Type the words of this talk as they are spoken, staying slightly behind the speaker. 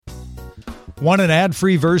Want an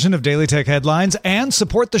ad-free version of Daily Tech Headlines and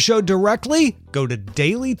support the show directly? Go to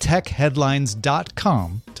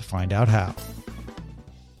dailytechheadlines.com to find out how.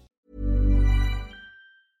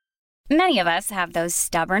 Many of us have those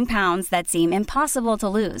stubborn pounds that seem impossible to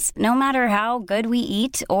lose, no matter how good we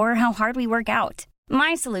eat or how hard we work out.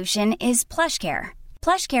 My solution is PlushCare.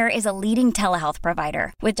 PlushCare is a leading telehealth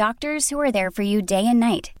provider with doctors who are there for you day and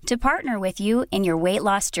night to partner with you in your weight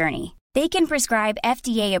loss journey. They can prescribe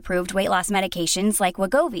FDA-approved weight loss medications like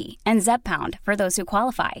Wegovy and Zepbound for those who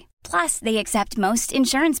qualify. Plus, they accept most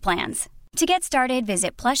insurance plans. To get started,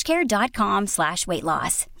 visit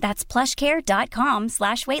plushcare.com/weightloss. That's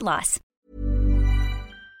plushcare.com/weightloss.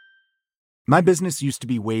 My business used to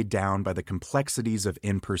be weighed down by the complexities of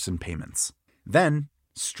in-person payments. Then,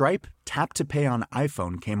 Stripe Tap to Pay on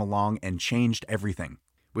iPhone came along and changed everything.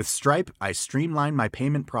 With Stripe, I streamlined my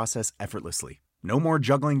payment process effortlessly. No more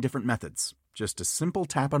juggling different methods. Just a simple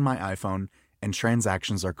tap on my iPhone and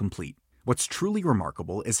transactions are complete. What's truly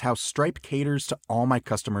remarkable is how Stripe caters to all my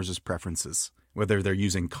customers' preferences. Whether they're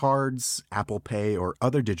using cards, Apple Pay, or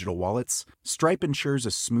other digital wallets, Stripe ensures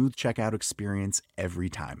a smooth checkout experience every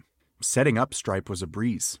time. Setting up Stripe was a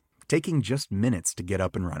breeze, taking just minutes to get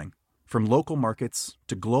up and running. From local markets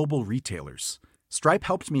to global retailers, Stripe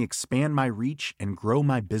helped me expand my reach and grow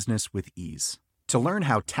my business with ease. To learn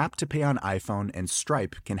how Tap to Pay on iPhone and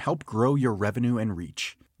Stripe can help grow your revenue and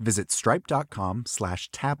reach, visit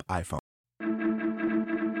stripe.com/tapiphone.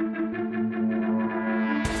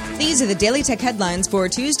 These are the Daily Tech Headlines for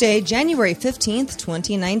Tuesday, January 15th,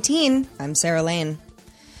 2019. I'm Sarah Lane.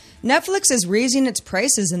 Netflix is raising its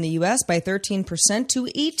prices in the U.S. by 13% to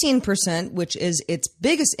 18%, which is its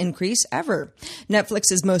biggest increase ever.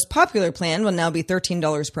 Netflix's most popular plan will now be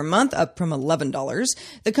 $13 per month, up from $11.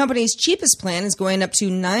 The company's cheapest plan is going up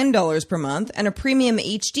to $9 per month, and a premium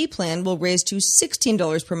HD plan will raise to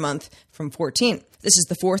 $16 per month from $14. This is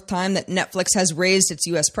the fourth time that Netflix has raised its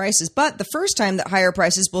U.S. prices, but the first time that higher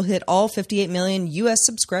prices will hit all 58 million U.S.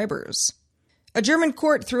 subscribers. A German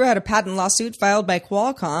court threw out a patent lawsuit filed by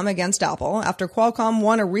Qualcomm against Apple after Qualcomm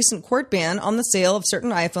won a recent court ban on the sale of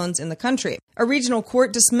certain iPhones in the country. A regional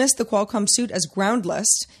court dismissed the Qualcomm suit as groundless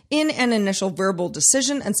in an initial verbal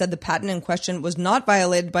decision and said the patent in question was not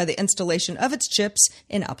violated by the installation of its chips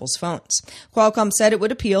in Apple's phones. Qualcomm said it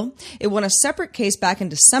would appeal. It won a separate case back in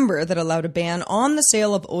December that allowed a ban on the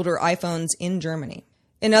sale of older iPhones in Germany.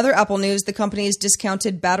 In other Apple news, the company's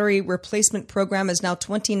discounted battery replacement program is now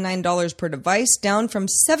 $29 per device, down from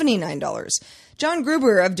 $79. John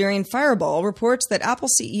Gruber of Daring Fireball reports that Apple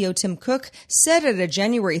CEO Tim Cook said at a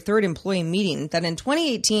January 3rd employee meeting that in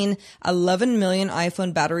 2018, 11 million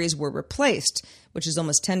iPhone batteries were replaced, which is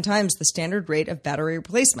almost 10 times the standard rate of battery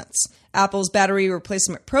replacements. Apple's battery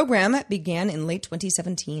replacement program began in late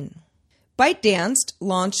 2017. ByteDance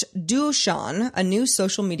launched Duoshan, a new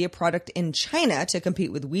social media product in China to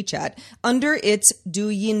compete with WeChat, under its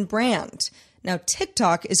Douyin brand. Now,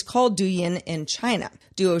 TikTok is called Douyin in China.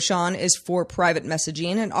 Duoshan is for private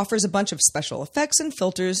messaging and offers a bunch of special effects and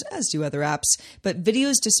filters, as do other apps, but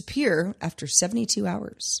videos disappear after 72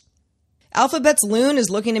 hours. Alphabet's Loon is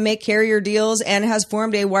looking to make carrier deals and has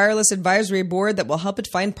formed a wireless advisory board that will help it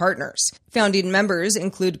find partners. Founding members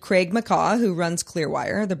include Craig McCaw, who runs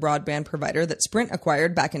Clearwire, the broadband provider that Sprint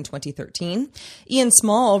acquired back in 2013. Ian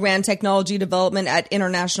Small ran technology development at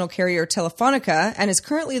international carrier Telefonica and is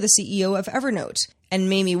currently the CEO of Evernote. And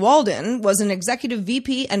Mamie Walden was an executive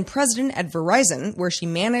VP and president at Verizon, where she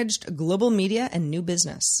managed global media and new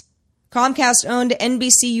business. Comcast-owned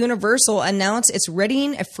NBC Universal announced it's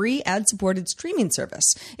readying a free ad-supported streaming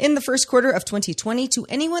service in the first quarter of 2020 to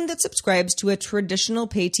anyone that subscribes to a traditional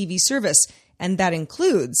pay TV service, and that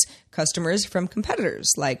includes customers from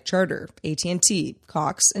competitors like Charter, AT&T,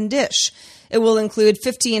 Cox, and Dish. It will include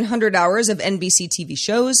 1,500 hours of NBC TV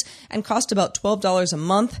shows and cost about $12 a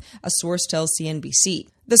month, a source tells CNBC.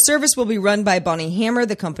 The service will be run by Bonnie Hammer,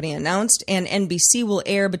 the company announced, and NBC will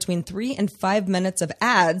air between 3 and 5 minutes of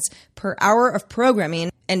ads per hour of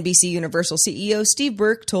programming, NBC Universal CEO Steve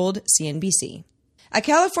Burke told CNBC. A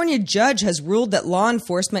California judge has ruled that law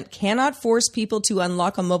enforcement cannot force people to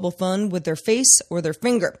unlock a mobile phone with their face or their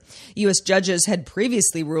finger. U.S. judges had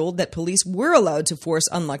previously ruled that police were allowed to force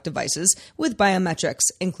unlock devices with biometrics,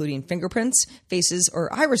 including fingerprints, faces,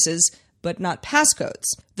 or irises, but not passcodes.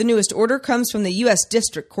 The newest order comes from the U.S.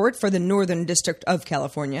 District Court for the Northern District of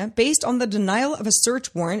California, based on the denial of a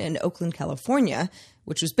search warrant in Oakland, California,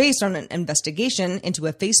 which was based on an investigation into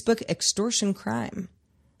a Facebook extortion crime.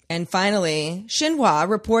 And finally, Xinhua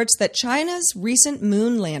reports that China's recent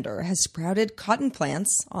moon lander has sprouted cotton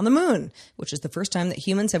plants on the moon, which is the first time that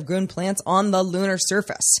humans have grown plants on the lunar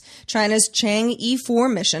surface. China's Chang'e 4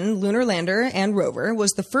 mission, lunar lander and rover,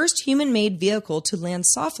 was the first human-made vehicle to land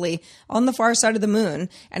softly on the far side of the moon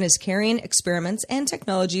and is carrying experiments and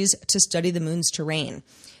technologies to study the moon's terrain.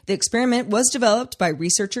 The experiment was developed by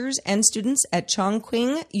researchers and students at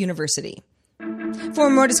Chongqing University. For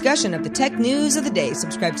more discussion of the tech news of the day,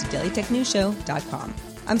 subscribe to dailytechnewsshow.com.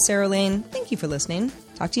 I'm Sarah Lane. Thank you for listening.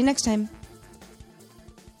 Talk to you next time.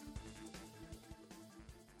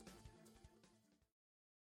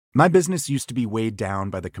 My business used to be weighed down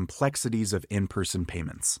by the complexities of in-person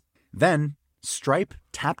payments. Then, Stripe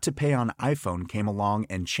Tap to Pay on iPhone came along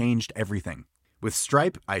and changed everything. With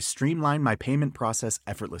Stripe, I streamlined my payment process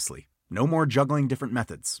effortlessly. No more juggling different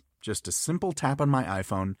methods. Just a simple tap on my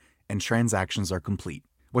iPhone and transactions are complete.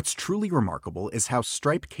 What's truly remarkable is how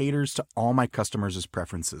Stripe caters to all my customers'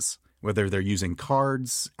 preferences. Whether they're using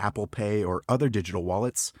cards, Apple Pay, or other digital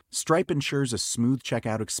wallets, Stripe ensures a smooth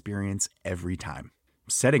checkout experience every time.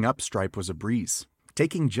 Setting up Stripe was a breeze,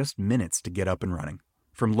 taking just minutes to get up and running.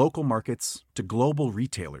 From local markets to global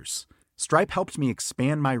retailers, Stripe helped me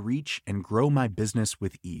expand my reach and grow my business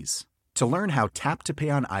with ease. To learn how Tap to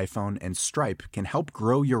Pay on iPhone and Stripe can help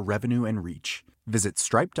grow your revenue and reach, visit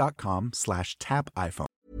stripe.com/tapiphone.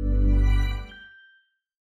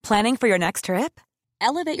 Planning for your next trip?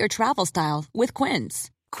 Elevate your travel style with Quince.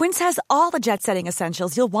 Quince has all the jet-setting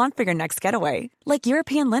essentials you'll want for your next getaway, like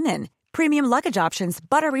European linen, premium luggage options,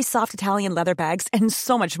 buttery soft Italian leather bags, and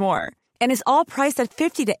so much more. And is all priced at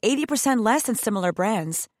 50 to 80% less than similar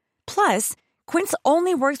brands. Plus, Quince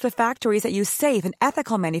only works with factories that use safe and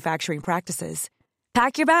ethical manufacturing practices.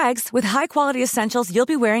 Pack your bags with high-quality essentials you'll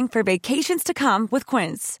be wearing for vacations to come with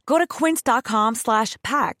Quince. Go to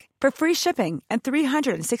quince.com/pack for free shipping and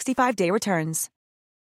 365-day returns.